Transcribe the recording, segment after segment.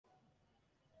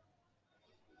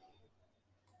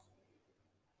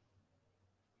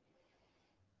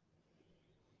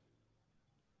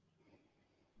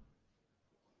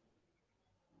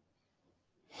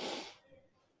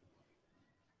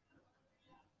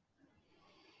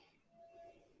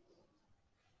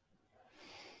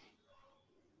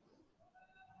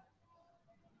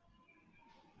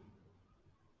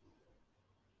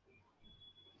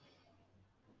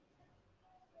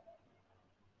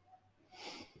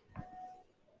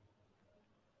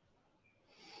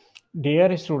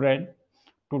Dear student,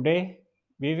 today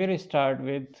we will start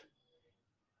with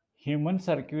human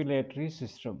circulatory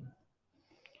system.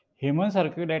 Human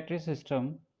circulatory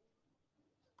system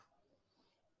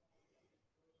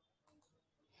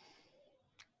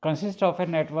consists of a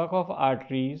network of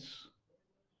arteries,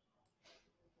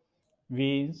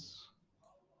 veins,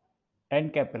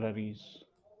 and capillaries,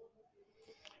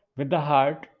 with the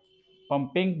heart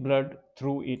pumping blood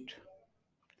through it.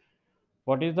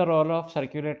 What is the role of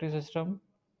circulatory system?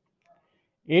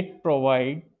 It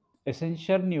provides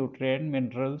essential nutrient,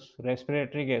 minerals,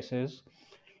 respiratory gases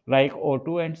like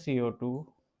O2 and CO2,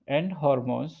 and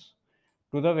hormones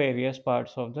to the various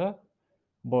parts of the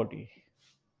body.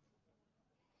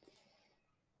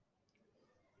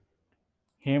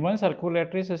 Human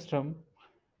circulatory system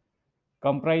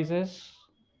comprises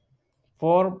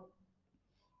four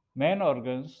main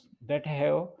organs that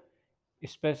have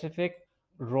specific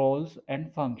roles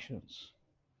and functions.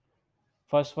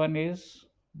 First one is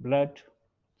blood,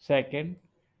 second,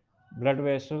 blood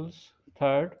vessels,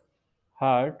 third,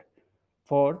 heart,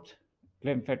 fourth,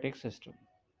 lymphatic system.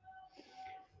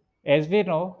 As we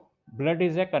know, blood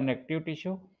is a connective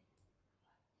tissue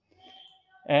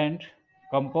and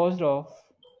composed of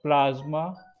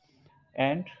plasma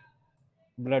and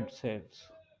blood cells.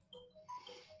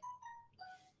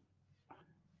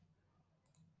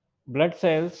 Blood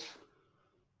cells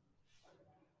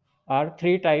are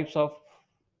three types of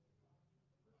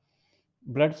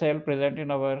blood cell present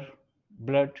in our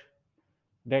blood,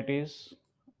 that is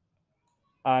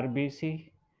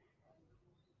RBC,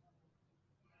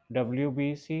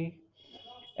 WBC,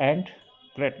 and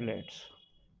platelets.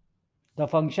 The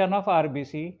function of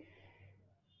RBC,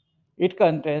 it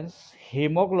contains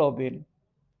hemoglobin,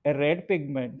 a red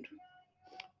pigment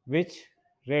which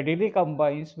readily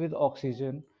combines with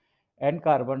oxygen and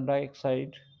carbon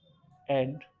dioxide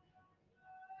and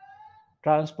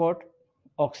transport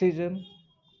oxygen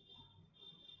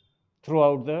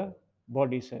throughout the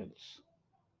body cells.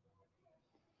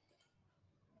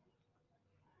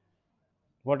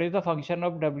 What is the function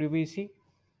of WBC?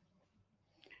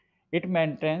 It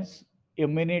maintains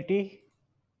immunity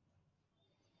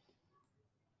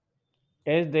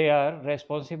as they are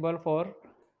responsible for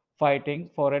fighting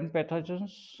foreign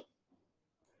pathogens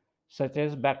such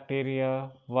as bacteria,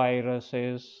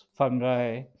 viruses,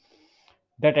 fungi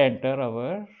that enter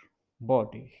our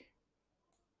body.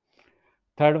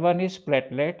 Third one is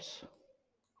platelets.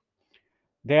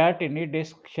 They are tiny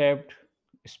disc shaped,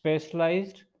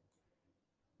 specialized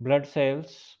blood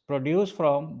cells produced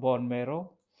from bone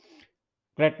marrow.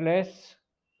 Platelets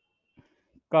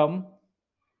come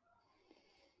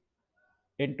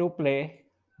into play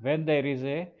when there is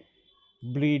a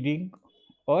bleeding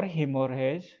or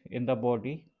hemorrhage in the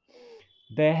body.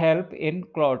 They help in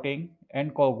clotting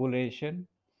and coagulation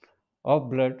of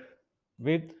blood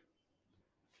with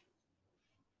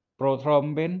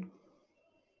prothrombin.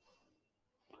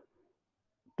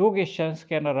 Two questions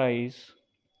can arise.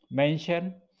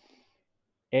 Mention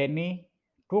any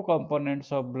two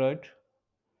components of blood.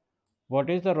 What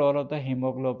is the role of the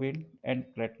hemoglobin and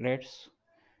platelets?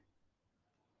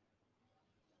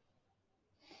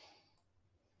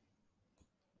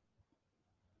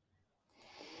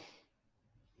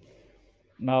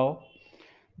 Now,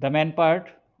 the main part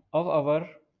of our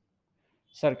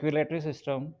circulatory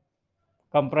system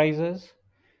comprises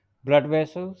blood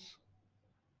vessels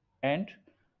and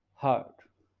heart.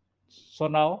 So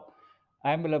now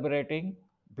I am elaborating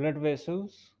blood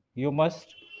vessels. You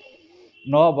must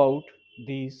know about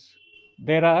these.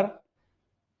 There are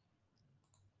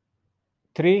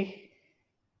three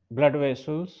blood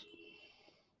vessels,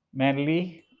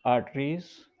 mainly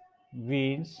arteries,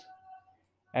 veins,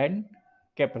 and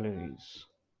capillaries.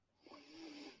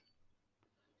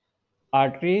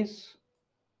 Arteries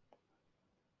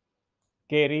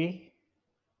carry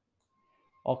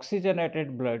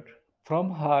oxygenated blood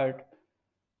from heart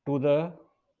to the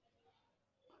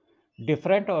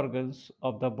different organs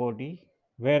of the body,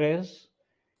 whereas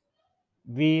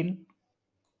vein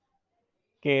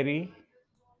carry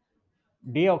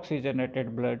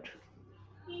deoxygenated blood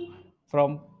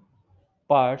from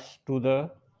parts to the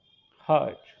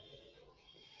heart.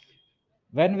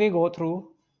 When we go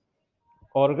through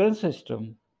organ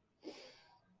system,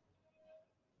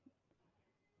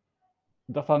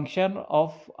 the function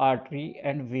of artery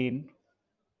and vein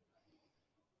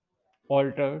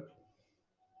altered.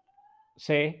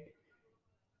 Say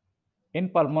in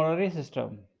pulmonary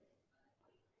system,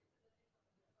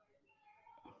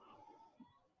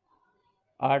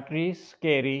 arteries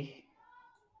carry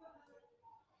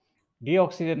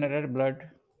deoxygenated blood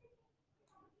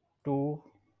to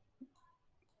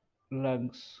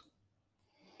lungs.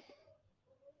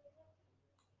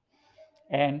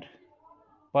 and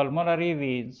pulmonary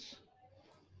veins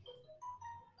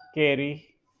carry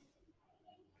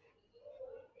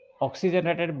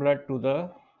oxygenated blood to the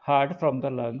heart from the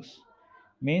lungs,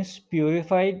 means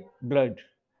purified blood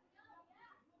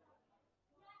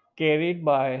carried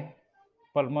by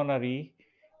pulmonary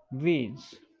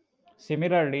veins.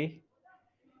 Similarly,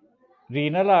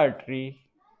 renal artery,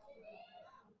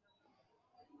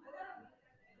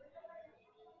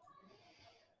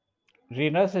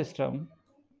 renal system,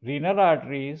 renal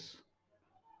arteries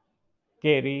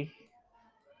carry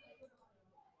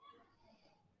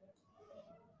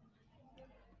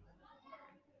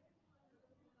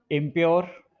impure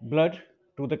blood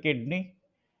to the kidney,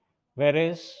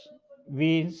 whereas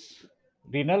veins,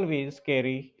 renal veins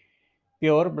carry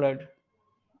pure blood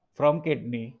from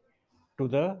kidney to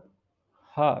the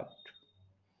heart.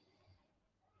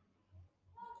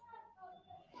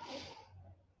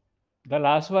 The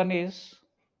last one is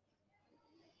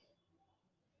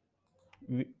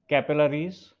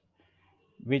capillaries,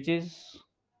 which is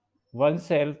one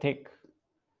cell thick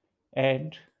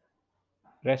and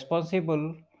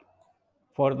responsible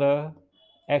for the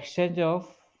exchange of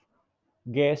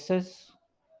gases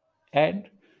and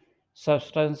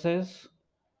substances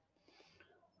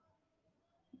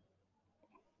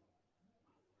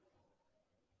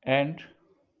and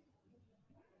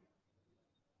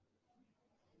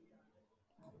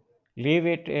leave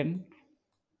it in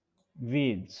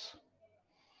veins.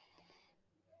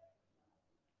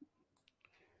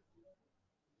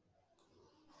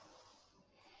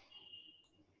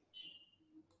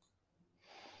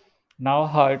 Now,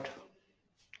 heart.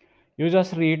 You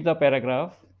just read the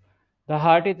paragraph. The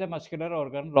heart is a muscular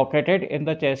organ located in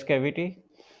the chest cavity,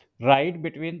 right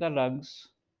between the lungs.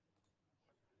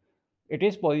 It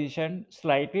is positioned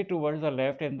slightly towards the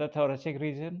left in the thoracic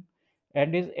region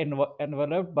and is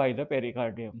enveloped by the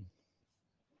pericardium.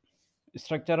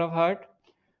 Structure of heart.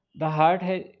 The heart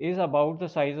is about the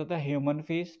size of the human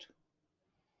fist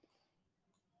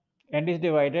and is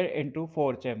divided into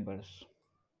four chambers.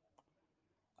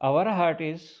 Our heart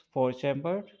is four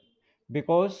chambered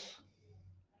because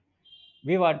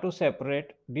we want to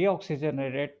separate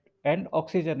deoxygenated and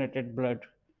oxygenated blood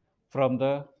from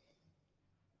the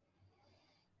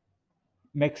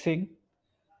mixing,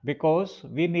 because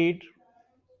we need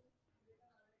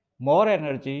more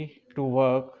energy to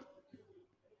work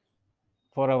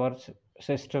for our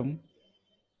system.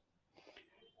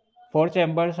 Four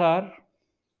chambers are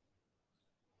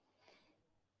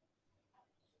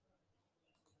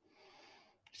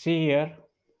see here,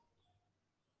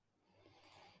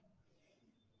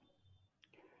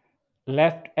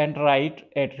 left and right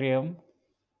atrium,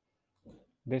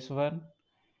 this one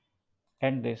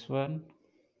and this one.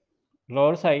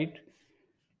 Lower side,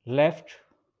 left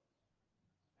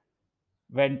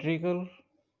ventricle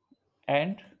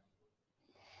and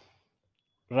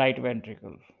right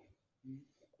ventricle.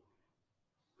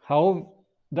 How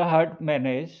the heart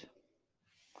manage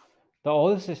the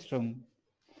whole system?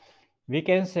 We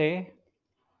can say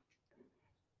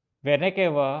vena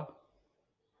cava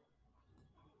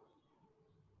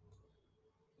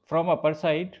from upper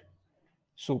side,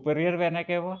 superior vena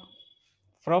cava,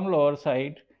 from lower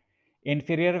side,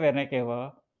 inferior vena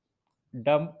cava,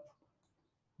 dump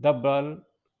the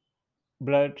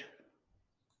blood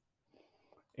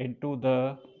into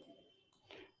the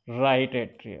right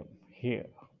atrium here.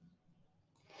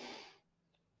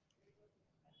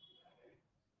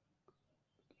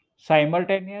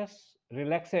 Simultaneous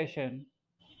relaxation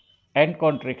and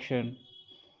contraction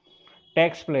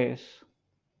takes place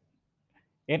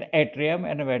in atrium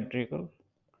and ventricle.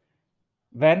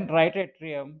 When right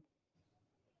atrium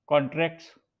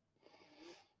contracts,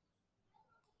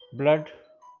 blood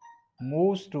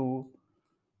moves to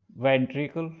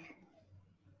ventricle,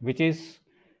 which is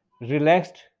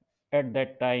relaxed at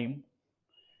that time,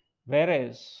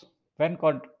 whereas when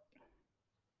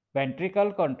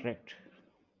ventricle contract,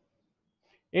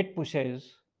 it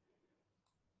pushes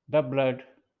the blood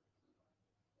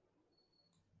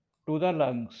to the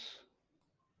lungs.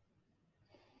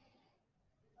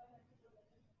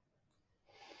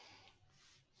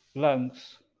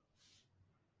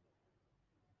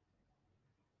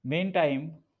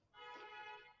 Meantime,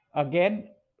 again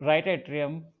right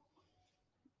atrium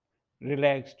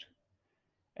relaxed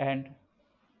and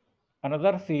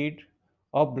another feed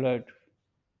of blood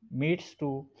meets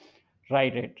to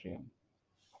right atrium.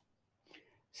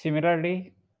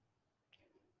 Similarly,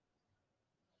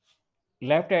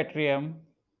 left atrium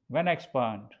when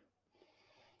expand,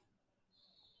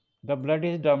 the blood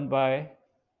is dumped by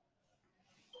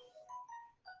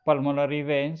pulmonary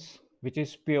veins, which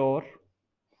is pure,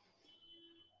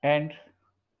 and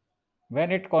When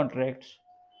it contracts,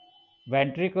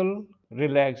 ventricle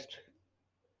relaxed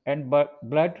and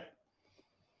blood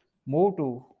move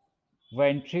to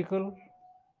ventricle,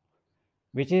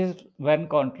 which is when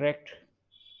contract,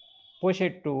 push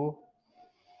it to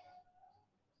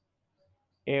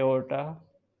aorta,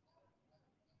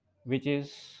 which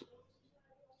is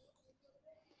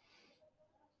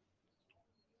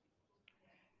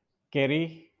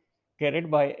carry, carried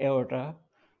by aorta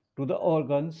to the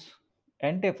organs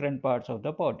and different parts of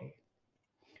the body.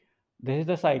 This is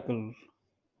the cycle.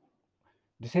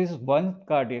 This is one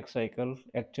cardiac cycle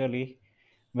actually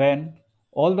when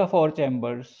all the four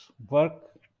chambers work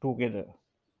together.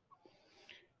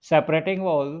 Separating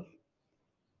wall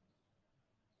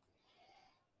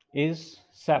is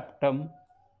septum,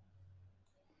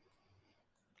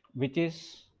 which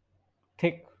is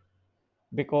thick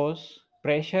because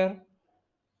pressure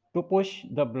to push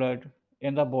the blood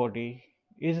in the body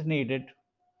is needed,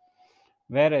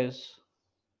 whereas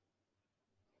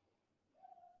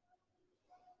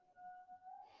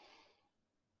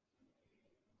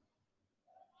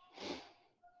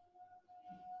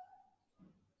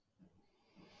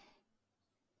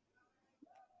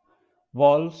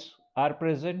walls are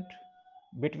present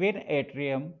between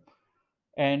atrium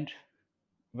and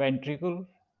ventricle,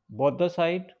 both the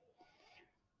side,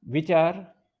 which are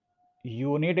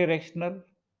unidirectional.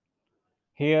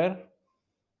 Here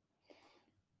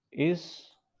is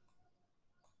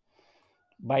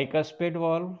bicuspid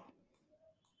valve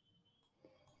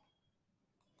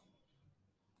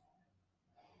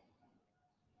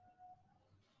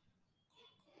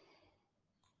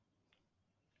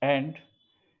and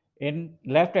in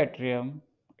left atrium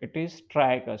it is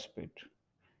tricuspid,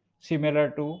 similar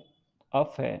to a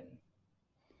fan.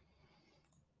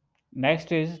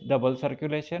 Next is double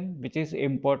circulation, which is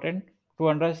important to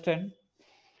understand.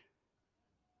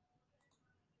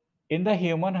 In the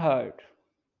human heart,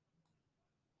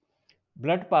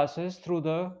 blood passes through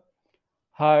the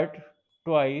heart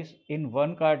twice in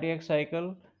one cardiac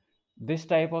cycle. This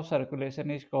type of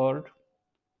circulation is called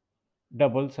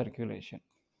double circulation.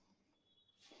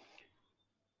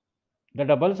 The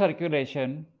double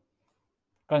circulation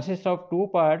consists of two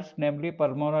parts, namely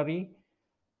pulmonary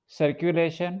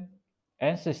circulation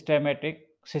and systemic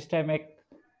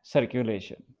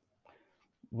circulation.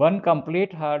 One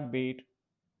complete heartbeat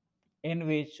in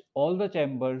which all the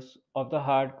chambers of the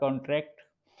heart contract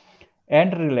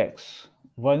and relax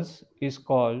once is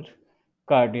called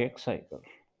cardiac cycle.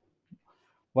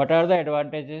 What are the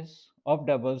advantages of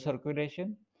double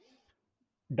circulation?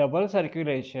 Double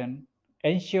circulation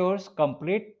ensures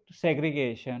complete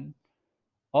segregation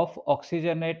of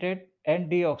oxygenated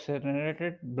and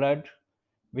deoxygenated blood,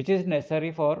 which is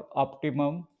necessary for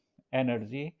optimum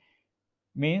energy.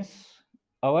 Means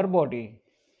our body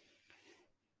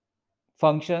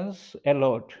functions a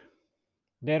lot,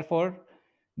 therefore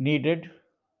needed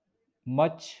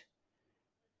much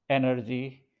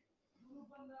energy.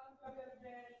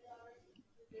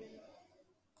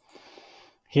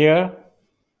 Here,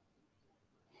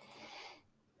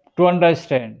 to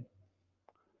understand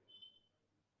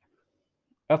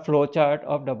a flowchart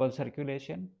of double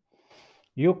circulation,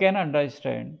 you can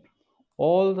understand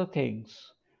all the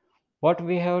things what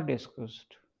we have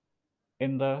discussed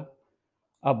in the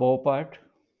above part.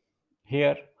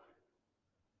 Here,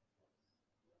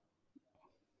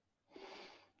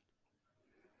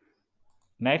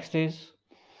 next is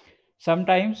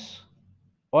sometimes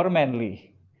or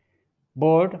mainly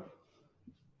board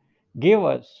give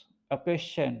us a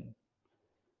question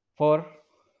for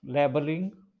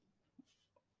labeling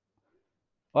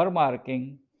or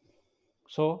marking.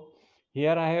 So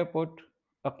here I have put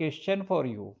a question for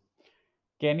you.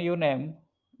 Can you name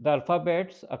the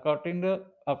alphabets according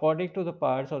to the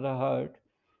parts of the heart,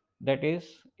 that is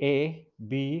A,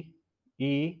 B,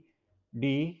 E,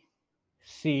 D,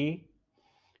 C,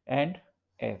 and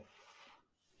F?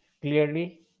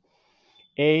 Clearly,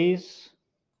 A is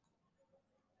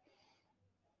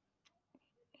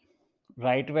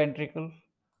right ventricle,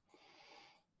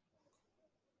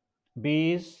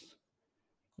 B is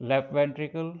left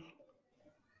ventricle,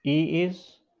 E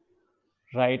is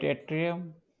right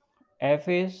atrium, F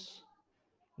is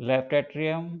left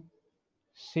atrium,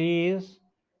 C is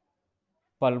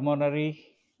pulmonary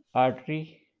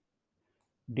artery,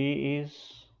 D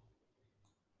is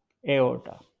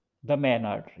aorta, the main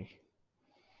artery.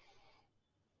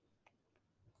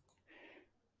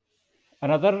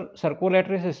 Another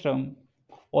circulatory system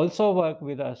also work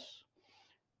with us,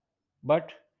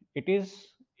 but it is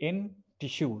in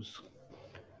tissues.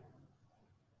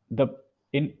 The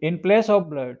in place of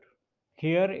blood,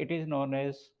 here it is known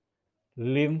as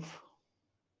lymph.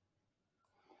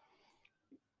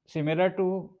 similar to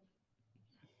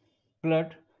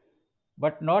blood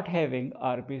but not having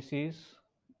RBCs.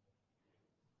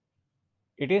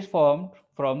 It is formed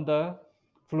from the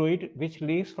fluid which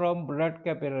leaks from blood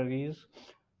capillaries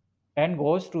and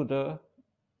goes to the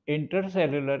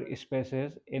intercellular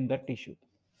spaces in the tissue.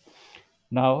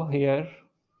 Now, here,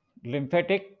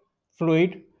 lymphatic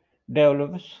fluid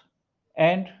develops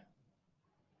and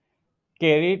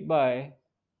carried by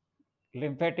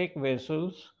lymphatic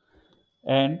vessels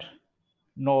and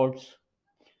nodes.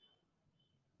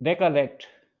 They collect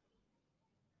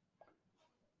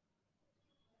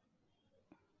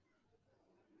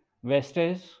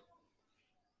wastage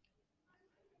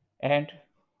and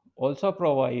also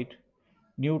provide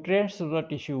nutrients to the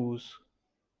tissues,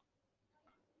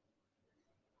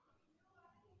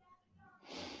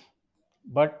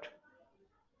 but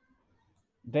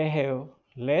they have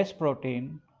less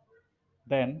protein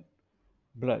than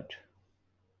blood.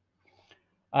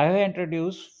 I have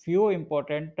introduced few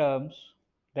important terms,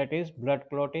 that is blood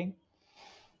clotting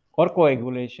or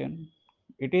coagulation.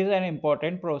 It is an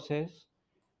important process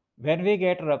when we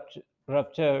get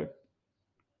ruptured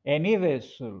any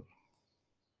vessel,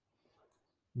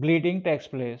 bleeding takes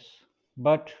place,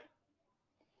 but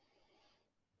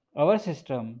our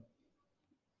system,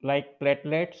 like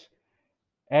platelets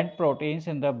and proteins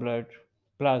in the blood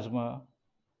plasma,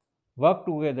 work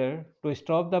together to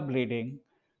stop the bleeding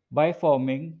by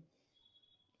forming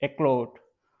a clot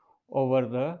over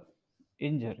the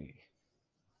injury.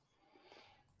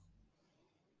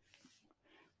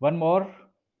 One more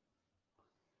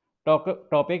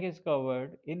topic is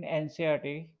covered in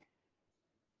NCERT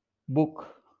book,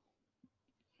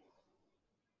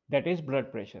 that is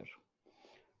blood pressure.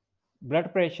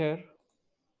 Blood pressure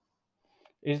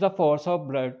is the force of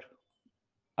blood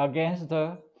against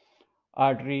the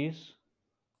arteries.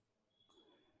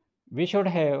 We should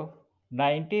have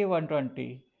 90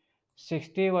 120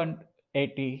 60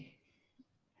 180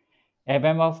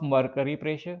 mm of mercury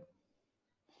pressure.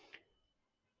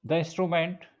 The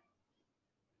instrument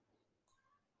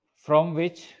from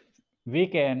which we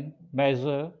can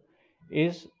measure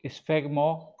is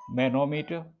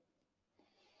sphygmomanometer.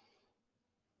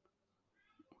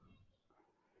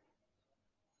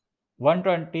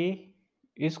 120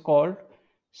 is called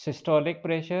systolic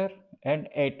pressure and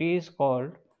 80 is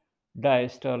called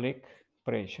diastolic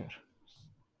pressure.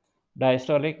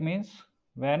 Diastolic means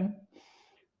when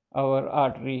our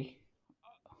artery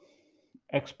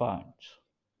expands.